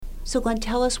So Glenn,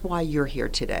 tell us why you're here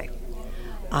today.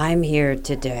 I'm here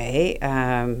today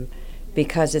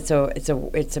because it's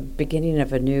a beginning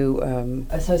of a new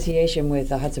association with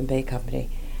the Hudson Bay Company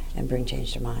and Bring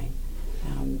Change to Mind.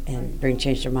 And Bring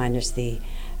Change to Mind is the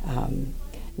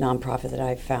nonprofit that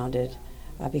I founded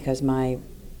because my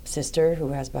sister,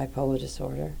 who has bipolar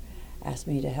disorder, asked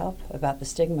me to help about the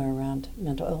stigma around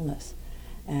mental illness.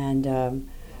 And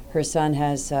her son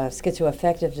has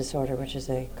schizoaffective disorder, which is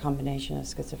a combination of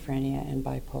schizophrenia and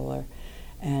bipolar.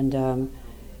 And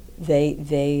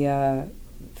they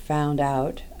found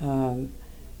out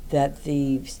that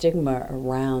the stigma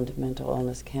around mental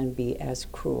illness can be as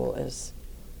cruel as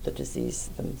the diseases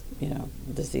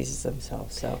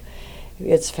themselves. So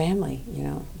it's family,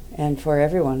 and for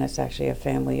everyone, it's actually a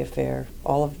family affair.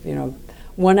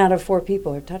 1 out of 4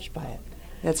 people are touched by it.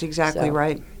 That's exactly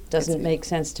right. Doesn't make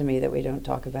sense to me that we don't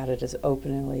talk about it as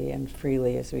openly and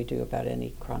freely as we do about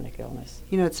any chronic illness.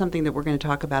 It's something that we're going to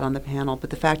talk about on the panel, but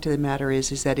the fact of the matter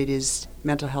is that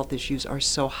mental health issues are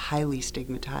so highly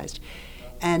stigmatized.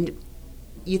 And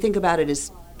you think about it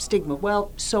as stigma,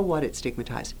 well, so what, it's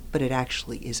stigmatized, but it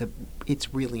actually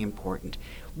it's really important.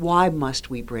 Why must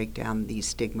we break down these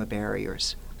stigma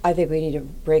barriers? I think we need to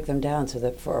break them down so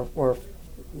that for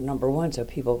number one, so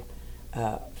people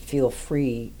feel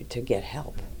free to get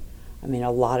help. I mean,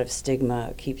 a lot of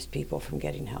stigma keeps people from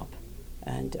getting help.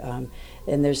 And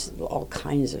there's all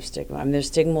kinds of stigma. I mean, there's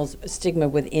stigma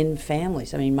within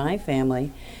families. I mean, my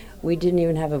family, we didn't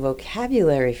even have a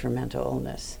vocabulary for mental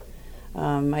illness.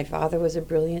 My father was a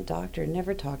brilliant doctor,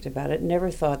 never talked about it,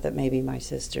 never thought that maybe my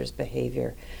sister's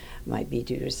behavior might be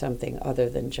due to something other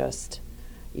than just,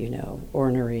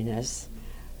 orneriness.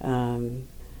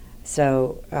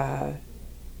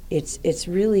 It's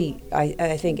really,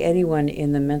 I think anyone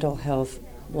in the mental health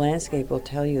landscape will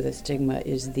tell you that stigma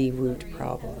is the root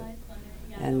problem.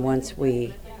 And once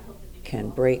we can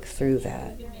break through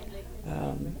that,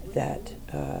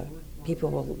 it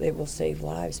will save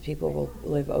lives. People will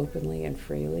live openly and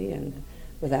freely and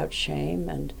without shame,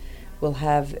 and we'll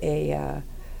have a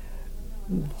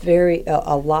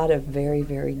lot of very,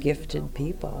 very gifted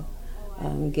people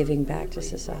giving back to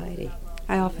society.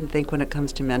 I often think when it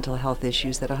comes to mental health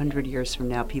issues that 100 years from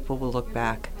now, people will look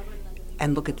back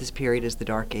and look at this period as the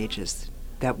Dark Ages,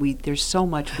 that there's so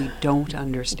much we don't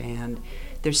understand.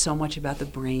 There's so much about the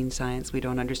brain science we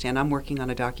don't understand. I'm working on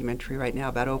a documentary right now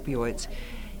about opioids,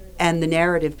 and the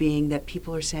narrative being that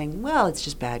people are saying, well, it's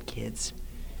just bad kids.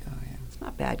 Oh, yeah. It's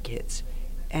not bad kids.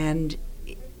 And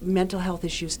mental health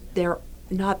issues, they're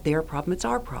not their problem, it's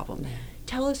our problem. Yeah.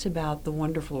 Tell us about the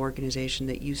wonderful organization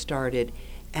that you started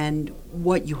and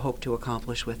what you hope to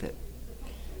accomplish with it.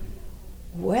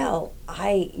 Well,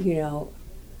 I've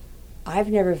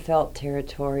never felt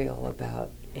territorial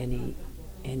about any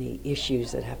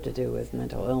issues that have to do with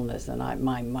mental illness, and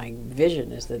my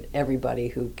vision is that everybody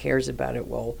who cares about it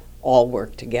will all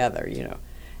work together,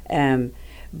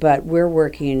 But we're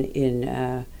working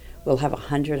we'll have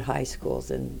 100 high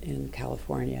schools in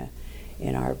California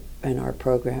in our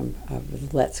program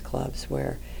of Let's Clubs,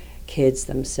 where kids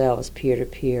themselves,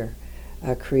 peer-to-peer,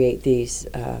 create these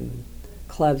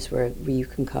clubs where you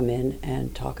can come in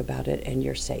and talk about it, and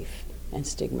you're safe and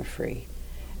stigma-free.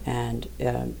 And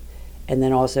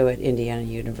then also at Indiana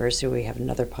University, we have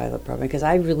another pilot program, because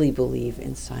I really believe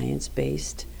in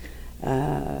science-based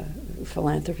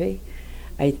philanthropy.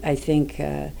 I think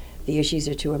the issues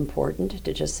are too important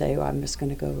to just say, I'm just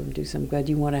going to go and do some good.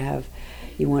 You want to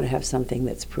have something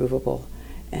that's provable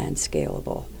and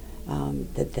scalable,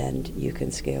 that then you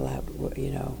can scale out,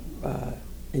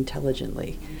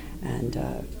 intelligently, and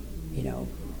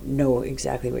know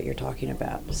exactly what you're talking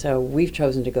about. So we've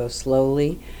chosen to go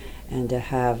slowly, and to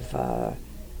have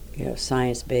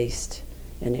science-based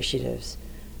initiatives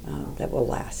that will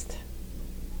last.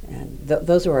 And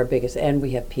those are our biggest, and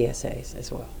we have PSAs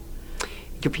as well.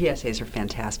 Your PSAs are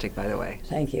fantastic, by the way.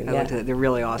 Thank you. I looked at it. They're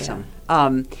really awesome.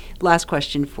 Yeah. Last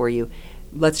question for you.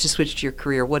 Let's just switch to your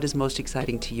career. What is most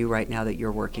exciting to you right now that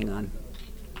you're working on?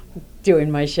 Doing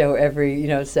my show every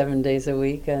 7 days a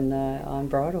week and on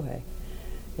Broadway.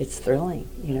 It's thrilling.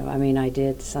 I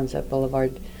did Sunset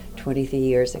Boulevard 23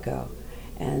 years ago,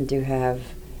 and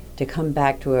to come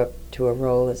back to a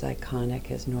role as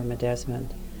iconic as Norma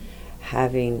Desmond,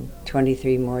 having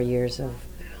 23 more years of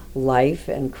life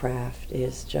and craft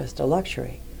is just a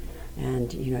luxury.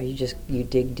 And you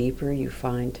dig deeper, you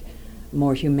find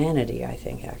more humanity, I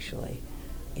think, actually,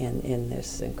 in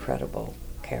this incredible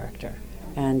character.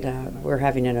 And we're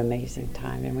having an amazing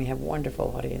time, and we have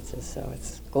wonderful audiences, so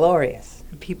it's glorious.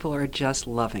 People are just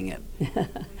loving it.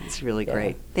 It's really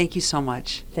great. Thank you so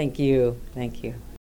much. Thank you. Thank you.